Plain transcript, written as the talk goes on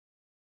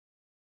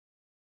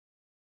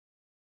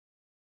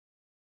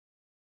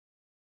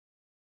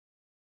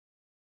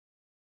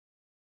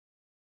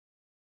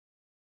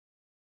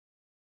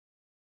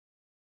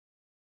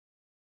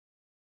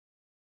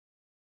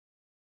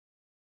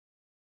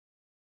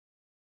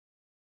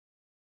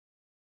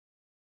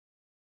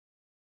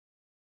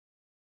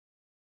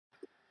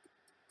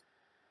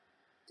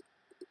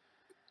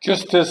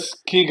Justice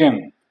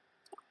Keegan,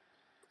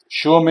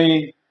 show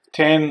me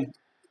 10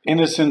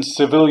 innocent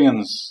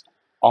civilians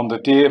on the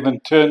day of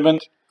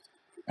internment,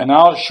 and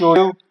I'll show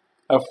you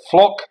a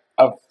flock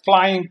of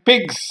flying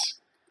pigs.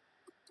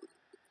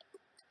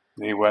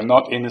 They were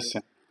not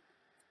innocent.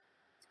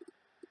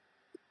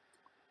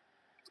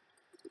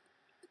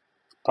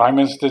 Prime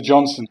Minister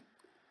Johnson,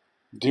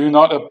 do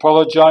not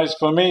apologise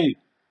for me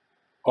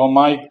or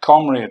my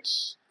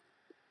comrades.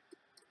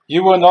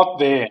 You were not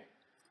there.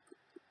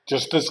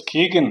 Justice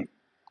Keegan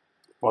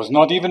was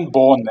not even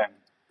born then.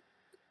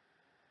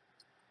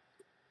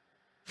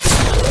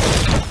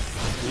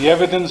 The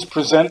evidence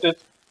presented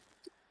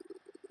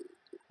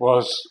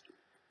was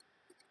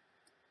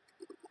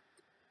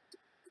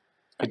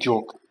a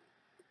joke.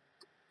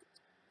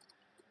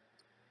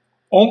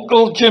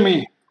 Uncle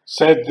Jimmy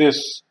said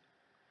this.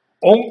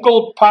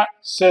 Uncle Pat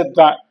said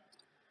that.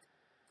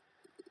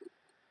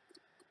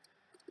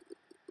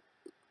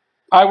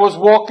 I was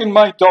walking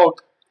my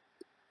dog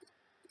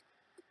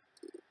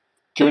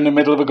during the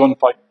middle of a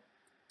gunfight.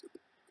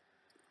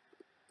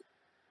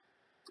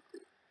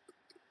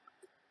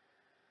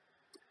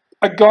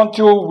 I'd gone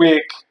to a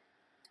wake.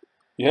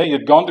 Yeah,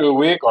 you'd gone to a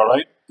wake, all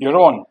right. You're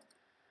on.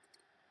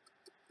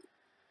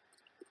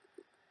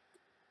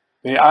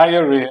 The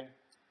IRA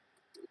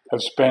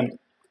have spent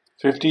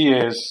 50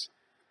 years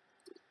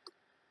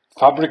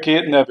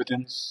fabricating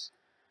evidence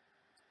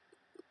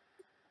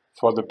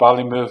for the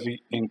Ballymurphy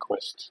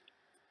inquest.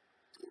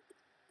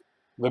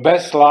 The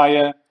best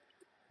liar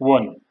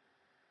won.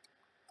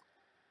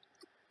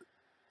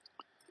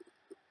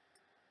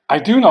 I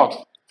do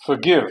not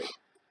forgive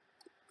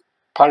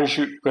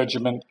parachute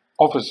regiment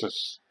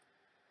officers.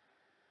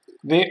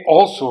 They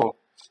also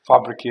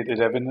fabricated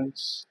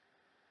evidence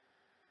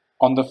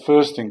on the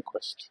first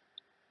inquest.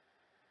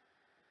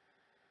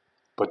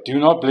 But do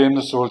not blame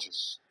the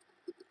soldiers.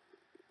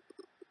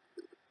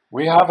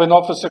 We have an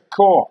officer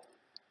corps.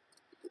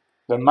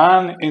 The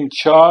man in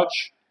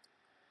charge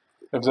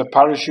of the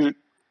parachute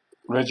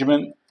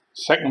regiment,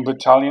 2nd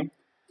Battalion,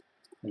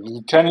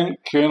 Lieutenant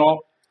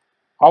Colonel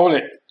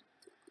Howlett.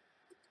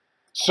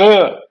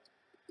 Sir,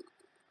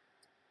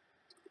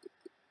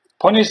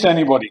 punish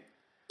anybody,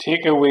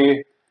 take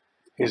away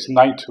his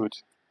knighthood.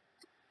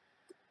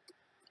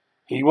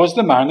 He was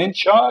the man in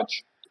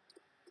charge.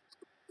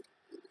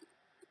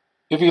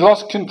 If he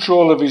lost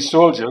control of his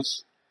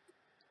soldiers,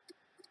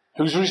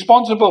 who's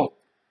responsible?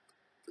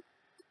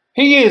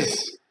 He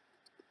is,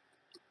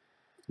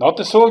 not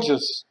the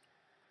soldiers.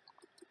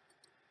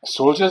 The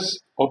soldiers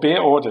obey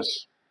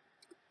orders.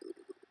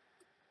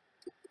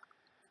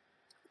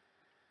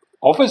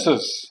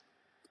 Officers,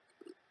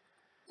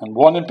 and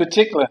one in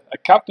particular, a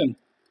captain,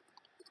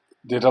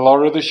 did a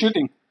lot of the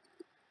shooting.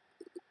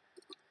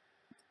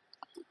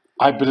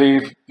 I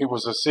believe it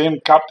was the same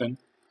captain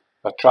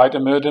that tried to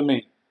murder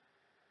me,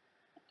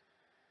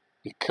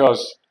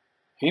 because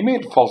he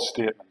made false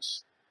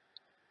statements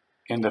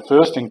in the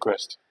first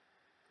inquest.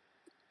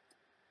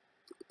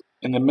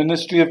 And the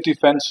Ministry of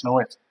Defence know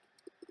it.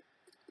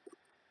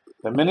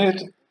 The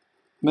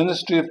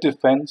Ministry of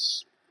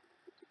Defence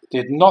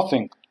did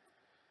nothing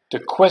to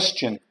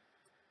question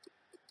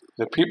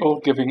the people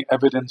giving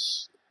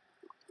evidence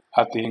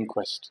at the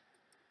inquest.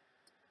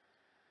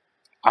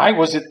 I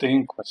was at the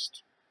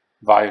inquest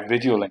via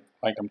video link,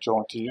 like I'm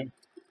showing to you.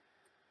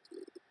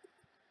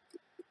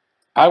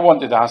 I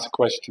wanted to ask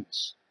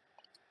questions.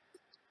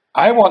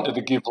 I wanted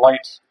to give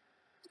light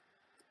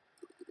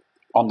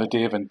on the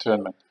day of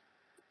internment,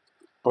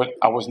 but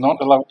I was not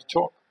allowed to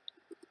talk.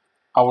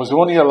 I was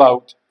only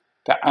allowed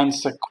to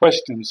answer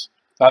questions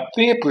that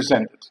they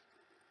presented.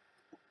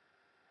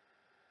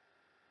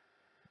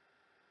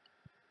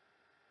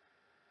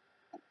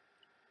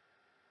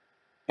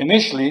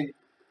 Initially,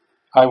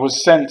 I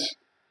was sent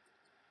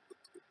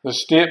the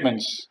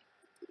statements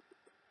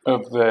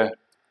of the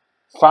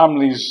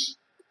families,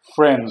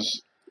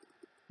 friends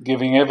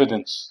giving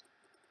evidence.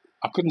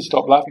 I couldn't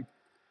stop laughing.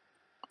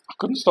 I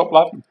couldn't stop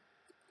laughing.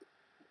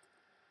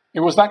 It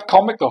was that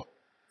comical.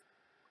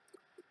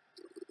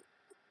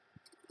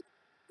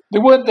 They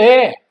weren't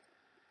there.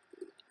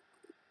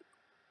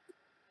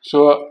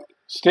 So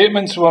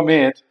statements were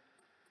made,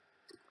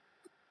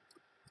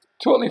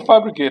 totally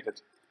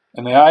fabricated.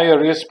 And the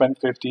IRA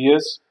spent 50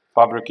 years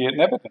fabricating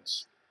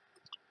evidence.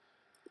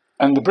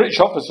 And the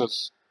British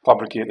officers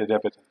fabricated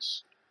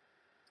evidence.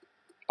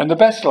 And the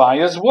best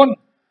liars won.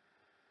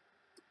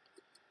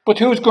 But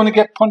who's going to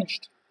get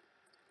punished?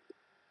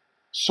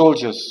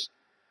 Soldiers.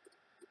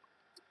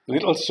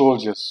 Little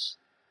soldiers.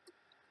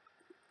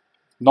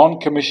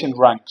 Non-commissioned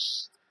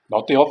ranks,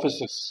 not the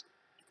officers.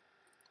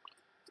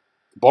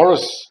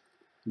 Boris,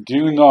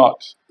 do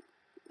not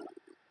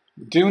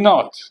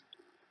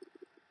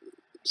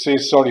say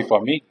sorry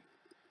for me.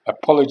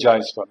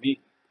 Apologise for me.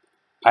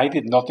 I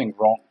did nothing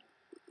wrong.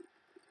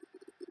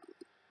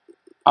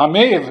 I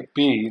may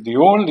be the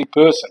only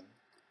person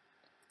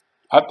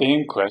at the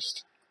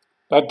inquest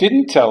that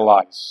didn't tell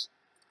lies.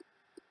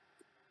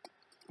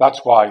 That's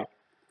why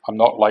I'm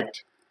not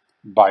liked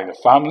by the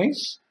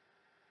families,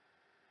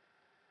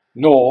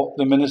 nor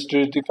the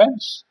Ministry of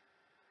Defence.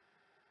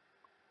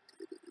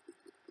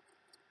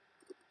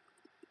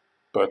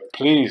 But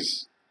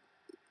please,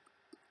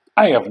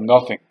 I have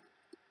nothing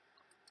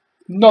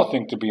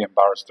to be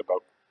embarrassed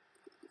about.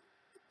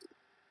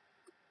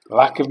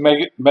 Lack of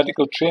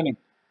medical training.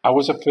 I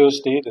was a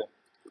first aider,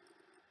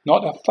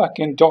 not a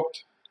fucking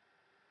doctor,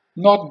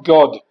 not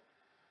God.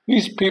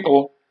 These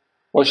people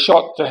were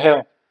shot to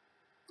hell.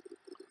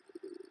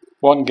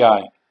 One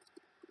guy.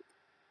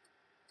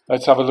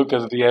 Let's have a look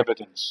at the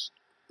evidence.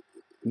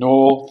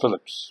 Noel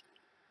Phillips.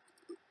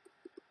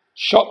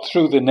 Shot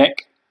through the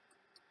neck.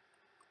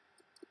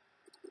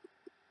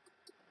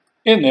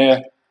 In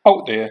there,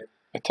 out there,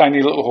 a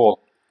tiny little hole.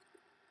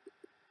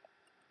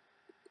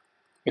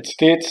 It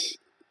states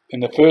in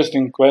the first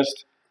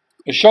inquest,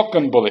 a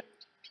shotgun bullet.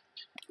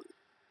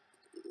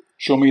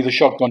 Show me the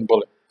shotgun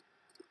bullet.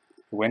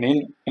 He went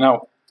in and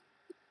out.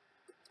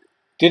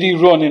 Did he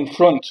run in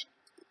front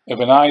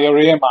of an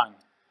IRA man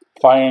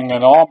firing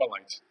an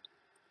Armalite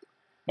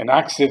and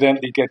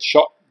accidentally get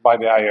shot by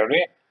the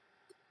IRA?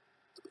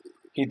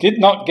 He did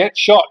not get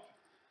shot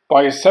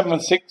by a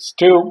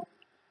 7.62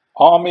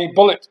 army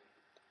bullet.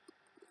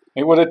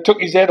 It would have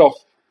took his head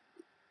off.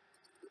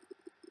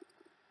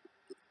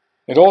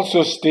 It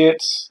also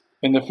states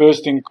in the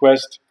first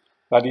inquest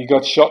that he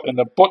got shot in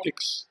the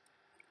buttocks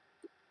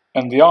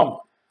and the arm.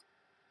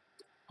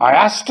 I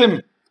asked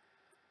him,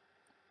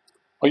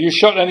 "Are you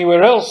shot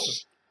anywhere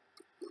else?"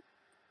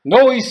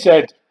 "No," he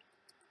said.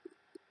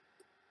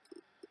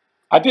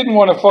 I didn't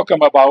want to fuck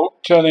him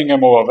about, turning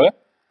him over,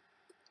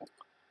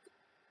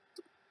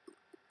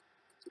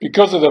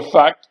 because of the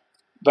fact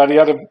that he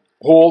had a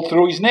hole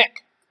through his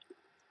neck.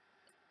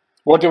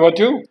 What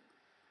do?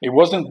 He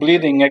wasn't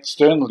bleeding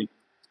externally.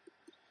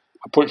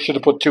 I should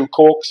have put 2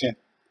 corks in.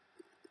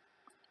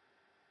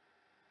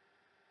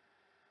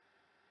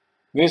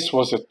 This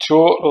was a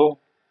total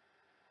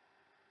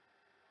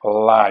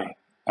lie,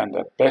 and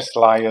the best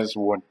liars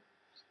won,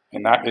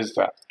 and that is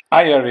the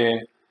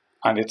IRA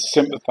and its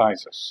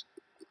sympathisers.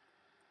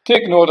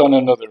 Take note on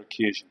another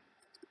occasion.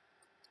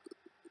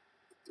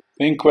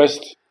 The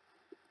inquest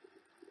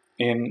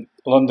in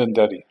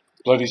Londonderry,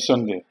 Bloody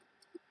Sunday.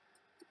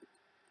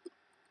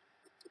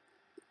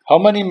 How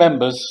many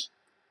members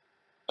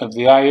of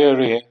the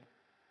IRA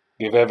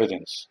give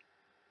evidence?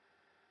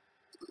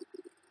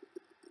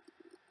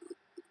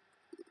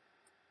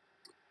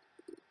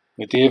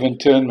 The day of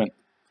internment.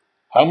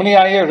 How many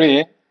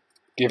IRA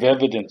give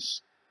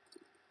evidence?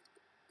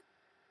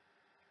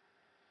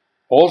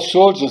 All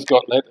soldiers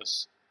got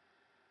letters.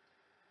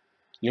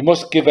 You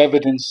must give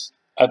evidence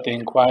at the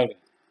inquiry.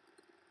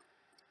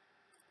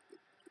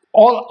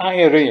 All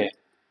IRA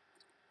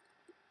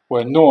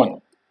were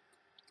known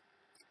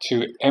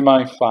to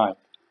MI5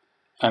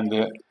 and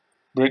the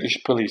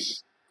British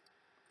police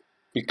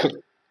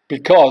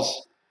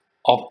because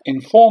of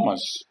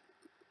informers,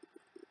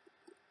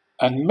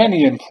 and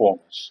many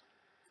informers.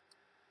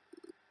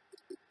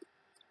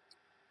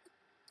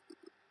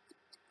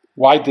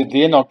 Why did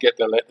they not get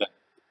the letter?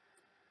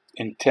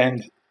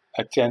 Attend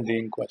the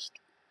inquest.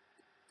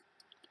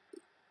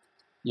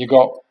 You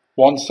got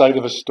one side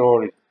of a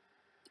story.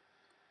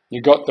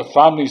 You got the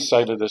family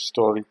side of the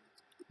story.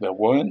 They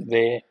weren't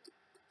there.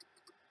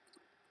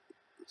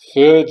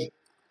 Third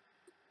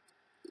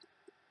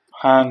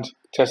hand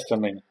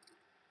testimony.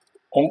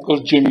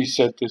 Uncle Jimmy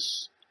said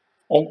this.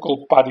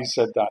 Uncle Paddy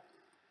said that.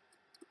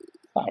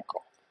 Fuck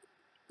off.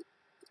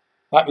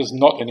 That is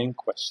not an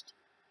inquest.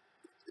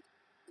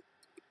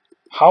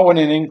 How in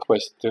an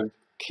inquest did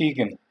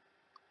Keegan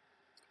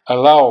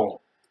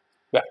allow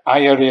the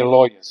IRA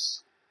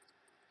lawyers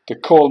to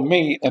call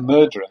me a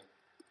murderer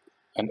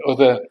and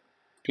other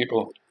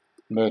people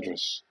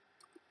murderers?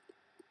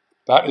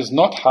 That is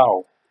not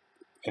how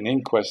an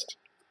inquest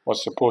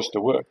was supposed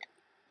to work.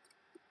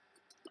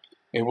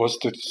 It was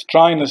to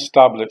try and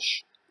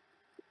establish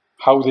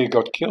how they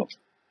got killed.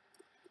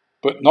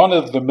 But none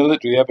of the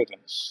military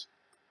evidence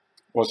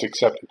was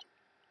accepted.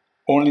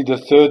 Only the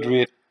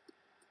third-rate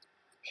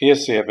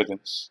hearsay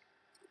evidence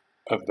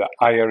of the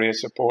IRA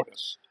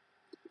supporters.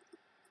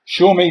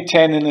 Show me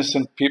 10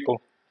 innocent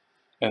people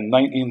in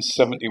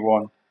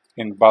 1971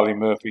 in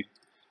Ballymurphy,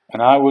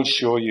 and I will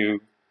show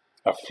you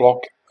a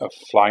flock of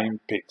flying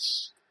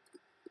pigs.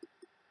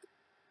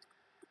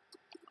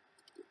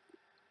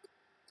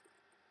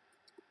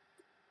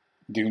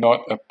 Do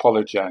not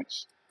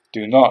apologise.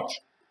 Do not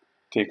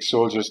take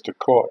soldiers to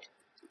court.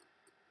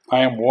 I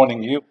am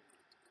warning you.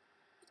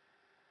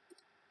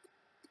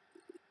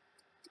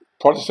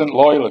 Protestant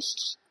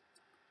loyalists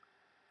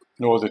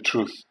know the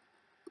truth.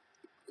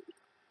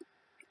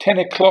 10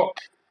 o'clock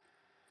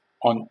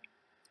on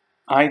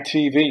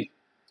ITV.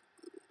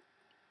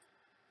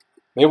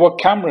 There were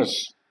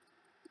cameras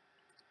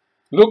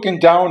looking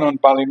down on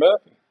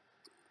Ballymurphy.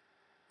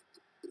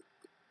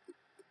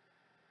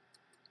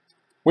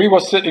 We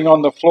were sitting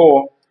on the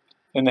floor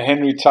in the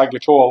Henry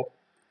Taggart Hall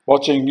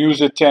watching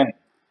News at 10.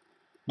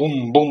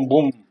 Boom, boom,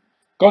 boom.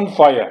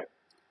 Gunfire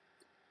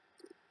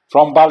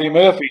from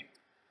Ballymurphy.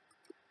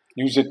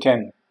 News at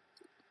 10.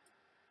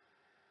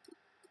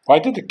 Why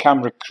did the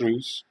camera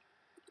crews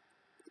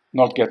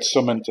not get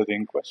summoned to the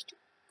inquest?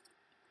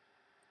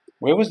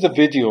 Where was the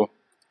video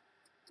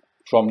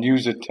from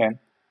News at 10.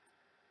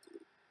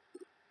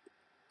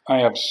 I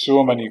have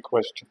so many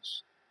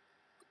questions.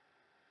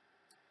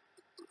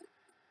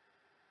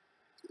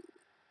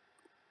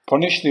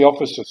 Punish the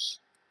officers.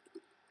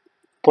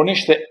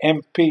 Punish the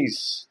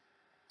MPs.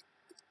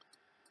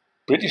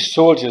 British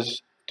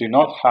soldiers do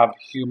not have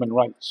human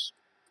rights.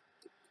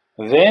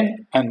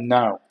 Then and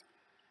now,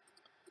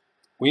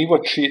 we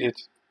were treated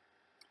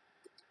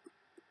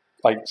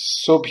like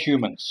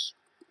subhumans.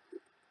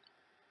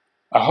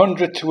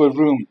 100 to a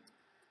room.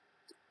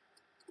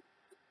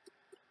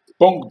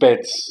 Bunk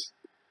beds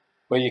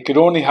where you could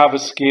only have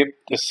escape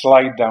to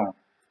slide down.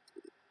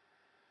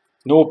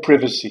 No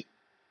privacy.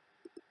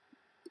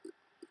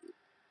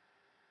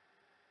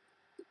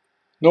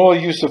 No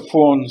use of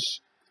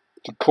phones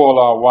to call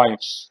our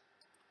wives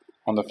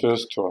on the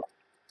first tour.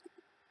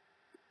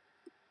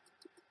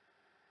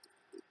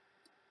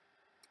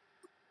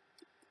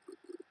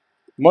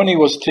 Money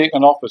was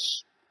taken off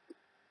us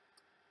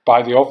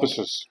by the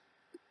officers.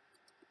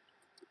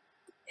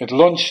 At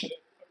lunch,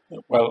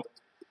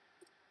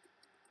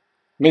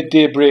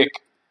 midday break,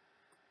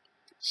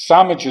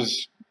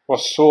 sandwiches were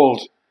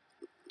sold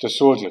to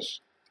soldiers.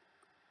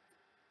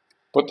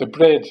 But the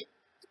bread,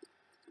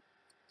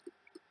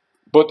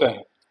 butter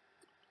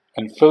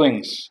and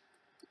fillings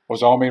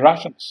was army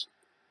rations.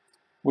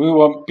 We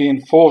were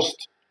being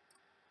forced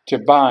to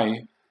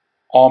buy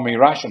army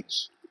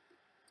rations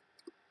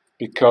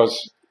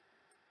because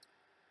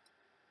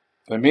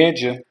the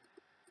Major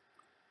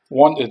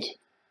wanted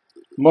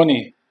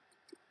money,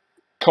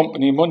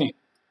 company money.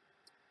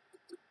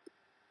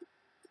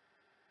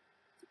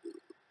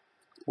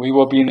 We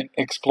were being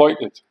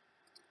exploited.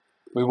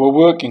 We were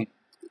working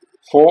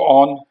 4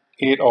 on,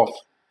 8 off,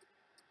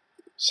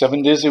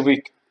 7 days a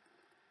week.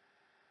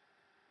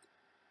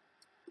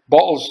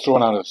 Bottles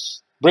thrown at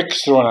us,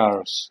 bricks thrown at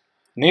us,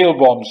 nail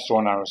bombs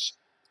thrown at us,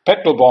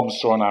 petrol bombs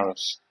thrown at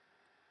us.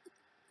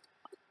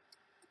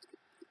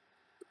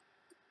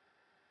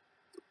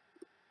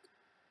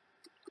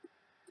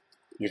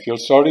 You feel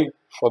sorry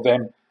for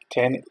them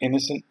 10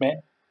 innocent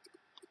men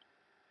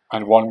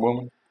and 1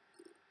 woman?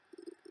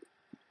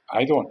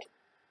 I don't.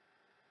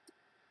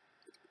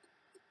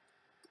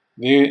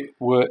 They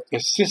were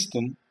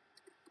assisting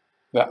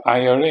the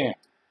IRA.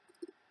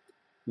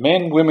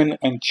 Men, women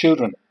and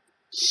children,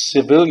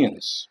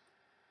 civilians.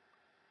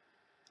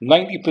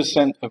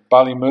 90% of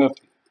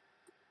Ballymurphy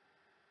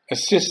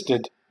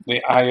assisted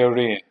the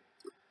IRA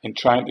in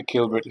trying to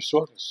kill British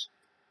soldiers.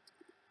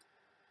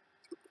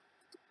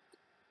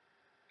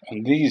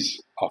 And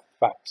these are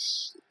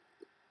facts,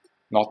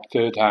 not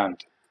third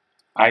hand.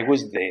 I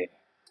was there.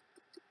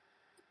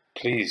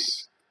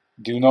 Please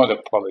do not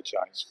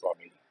apologize for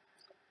me.